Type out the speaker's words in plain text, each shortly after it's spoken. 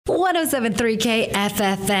107.3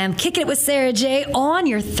 KFFM. Kicking it with Sarah J on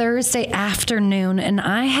your Thursday afternoon. And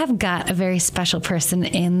I have got a very special person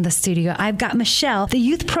in the studio. I've got Michelle, the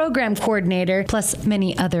youth program coordinator, plus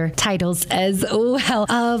many other titles as well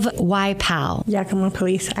of YPAL. Yakima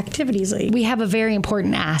Police Activities League. We have a very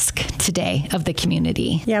important ask today of the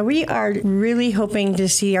community. Yeah, we are really hoping to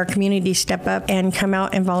see our community step up and come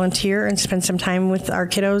out and volunteer and spend some time with our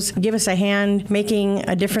kiddos. Give us a hand making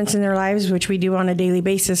a difference in their lives, which we do on a daily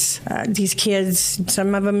basis. These kids,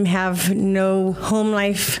 some of them have no home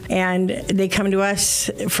life, and they come to us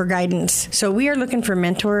for guidance. So we are looking for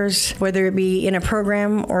mentors, whether it be in a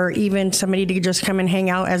program or even somebody to just come and hang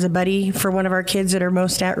out as a buddy for one of our kids that are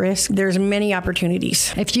most at risk. There's many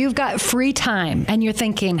opportunities. If you've got free time and you're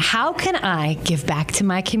thinking, how can I give back to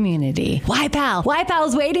my community? YPAL.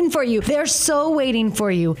 YPAL's waiting for you. They're so waiting for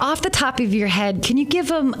you. Off the top of your head, can you give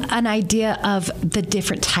them an idea of the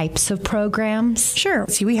different types of programs? Sure.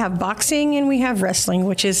 See, we have boxing and we have wrestling,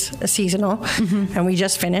 which is seasonal, and we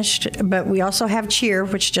just finished. But we also have cheer,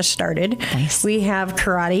 which just started. Nice. We have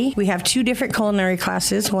karate. We have 2 different culinary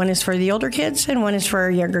classes. One is for the older kids and one is for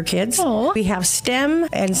our younger kids. Aww. We have STEM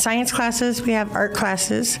and science classes. We have art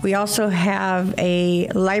classes. We also have a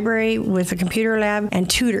library with a computer lab and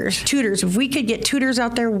tutors. If we could get tutors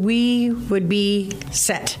out there, we would be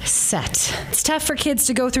set. It's tough for kids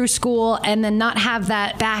to go through school and then not have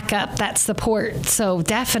that backup, that support. So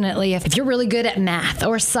definitely, if you're really good at math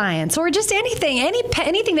or science or just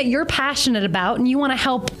anything that you're passionate about and you want to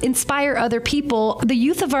help inspire other people, the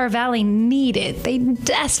youth of our valley need it. They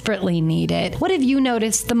desperately need it. What have you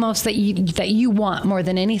noticed the most that you want more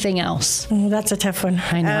than anything else? That's a tough one.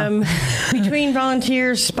 I know. Between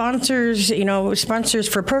volunteers, sponsors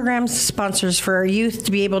for programs, sponsors for our youth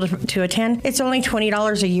to be able to attend, it's only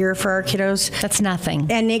 $20 a year for our kiddos. That's nothing.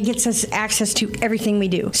 And it gets us access to everything we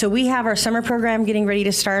do. So we have our summer program getting ready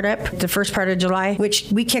to start up the first part of July, which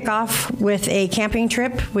we kick off with a camping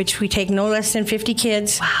trip, which we take no less than 50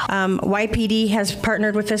 kids. Wow. YPD has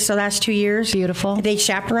partnered with us the last 2 years. Beautiful. They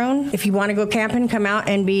chaperone. If you want to go camping, come out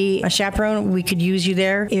and be a chaperone. We could use you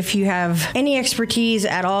there. If you have any expertise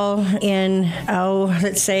at all in,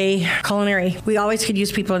 let's say, culinary, we always could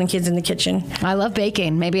use people and kids in the kitchen. I love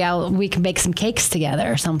baking. Maybe we can bake some cakes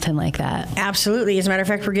together or something like that. Absolutely. As a matter of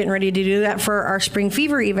fact, we're getting ready to do that for our Spring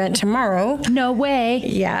Fever event tomorrow. No way.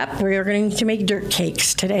 Yep. We're going to make dirt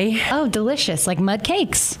cakes today. Oh, delicious. Like mud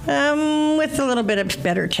cakes. With a little bit of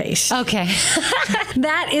better taste. Okay.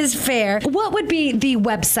 That is fair. What would be the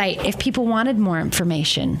website if people wanted more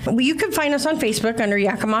information? Well, you can find us on Facebook under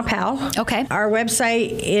Yakima Pal. Okay. Our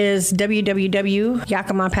website is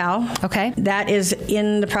www.yakimapal. Okay. That is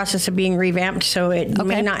in the process of being revamped, so it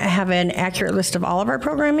may not have an accurate list of all of our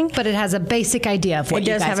programming. But it has a basic idea of what you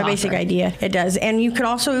guys offer. It does have a basic idea. It does. And you could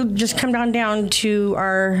also just come down to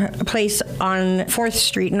our place on 4th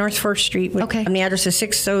Street, North 4th Street. Okay. And the address is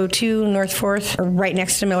 602 North 4th, right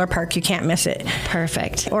next to Miller Park. You can't miss it.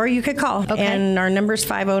 Perfect. Or you could call. Okay. And our number is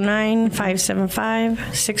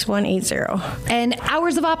 509-575-6180. And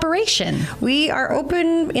hours of operation? We are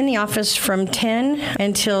open in the office from 10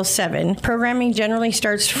 until 7. Programming generally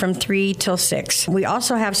starts from 3 till 6. We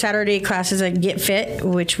also have Saturday classes at Get Fit,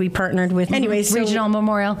 which we partnered with. Anyways, Regional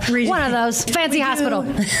Memorial. One of those. Fancy hospital.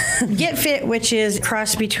 Get Fit, which is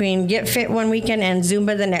cross between Get Fit one weekend and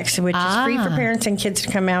Zumba the next, which is free for parents and kids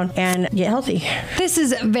to come out and get healthy. This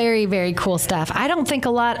is very, very cool stuff. I don't think a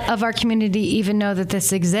lot of our community even know that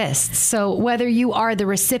this exists. So whether you are the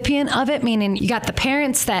recipient of it, meaning you got the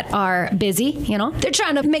parents that are busy, they're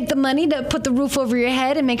trying to make the money to put the roof over your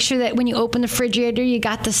head and make sure that when you open the refrigerator, you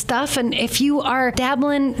got the stuff. And if you are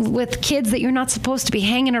dabbling with kids that you're not supposed to be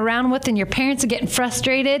hanging around with and your parents are getting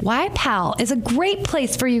frustrated, YPAL is a great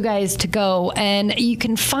place for you guys to go. And you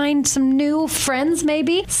can find some new friends,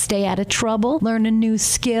 maybe stay out of trouble, learn a new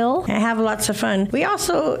skill, and have lots of fun. We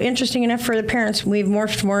also, interesting enough for the parents, we've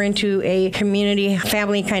morphed more into a community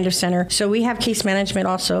family kind of center. So we have case management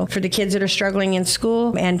also for the kids that are struggling in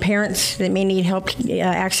school and parents that may need help,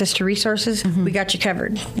 access to resources. We got you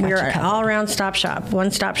covered. We're an all-around stop shop,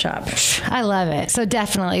 one-stop shop. I love it. So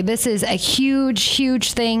definitely, this is a huge,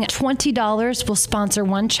 huge thing. $20 will sponsor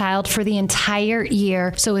one child for the entire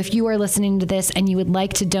year. So if you are listening to this and you would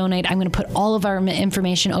like to donate, I'm going to put all of our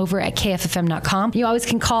information over at kffm.com. You always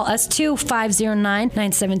can call us too,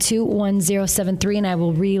 509-972-1073, and I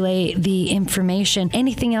will relay the information.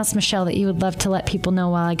 Anything else, Michelle, that you would love to let people know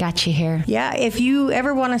while I got you here? Yeah, if you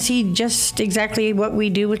ever want to see just exactly what we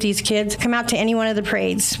do with these kids, come out to any one of the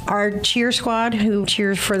parades. Our cheer squad, who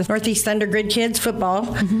cheers for the Northeast Thunder Grid Kids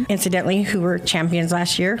football, incidentally, who were champions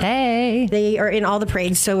last year. Hey. They are in all the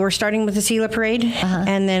parades. So we're starting with the SELA parade,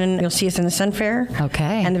 and then you'll see us in the Sunfish Fair.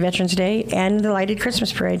 Okay. And the Veterans Day and the lighted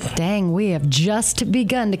Christmas parade. Dang, we have just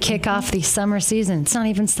begun to kick off the summer season. It's not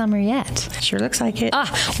even summer yet. Sure looks like it.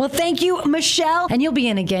 Well, thank you, Michelle. And you'll be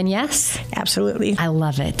in again, yes? Absolutely. I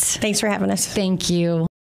love it. Thanks for having us. Thank you.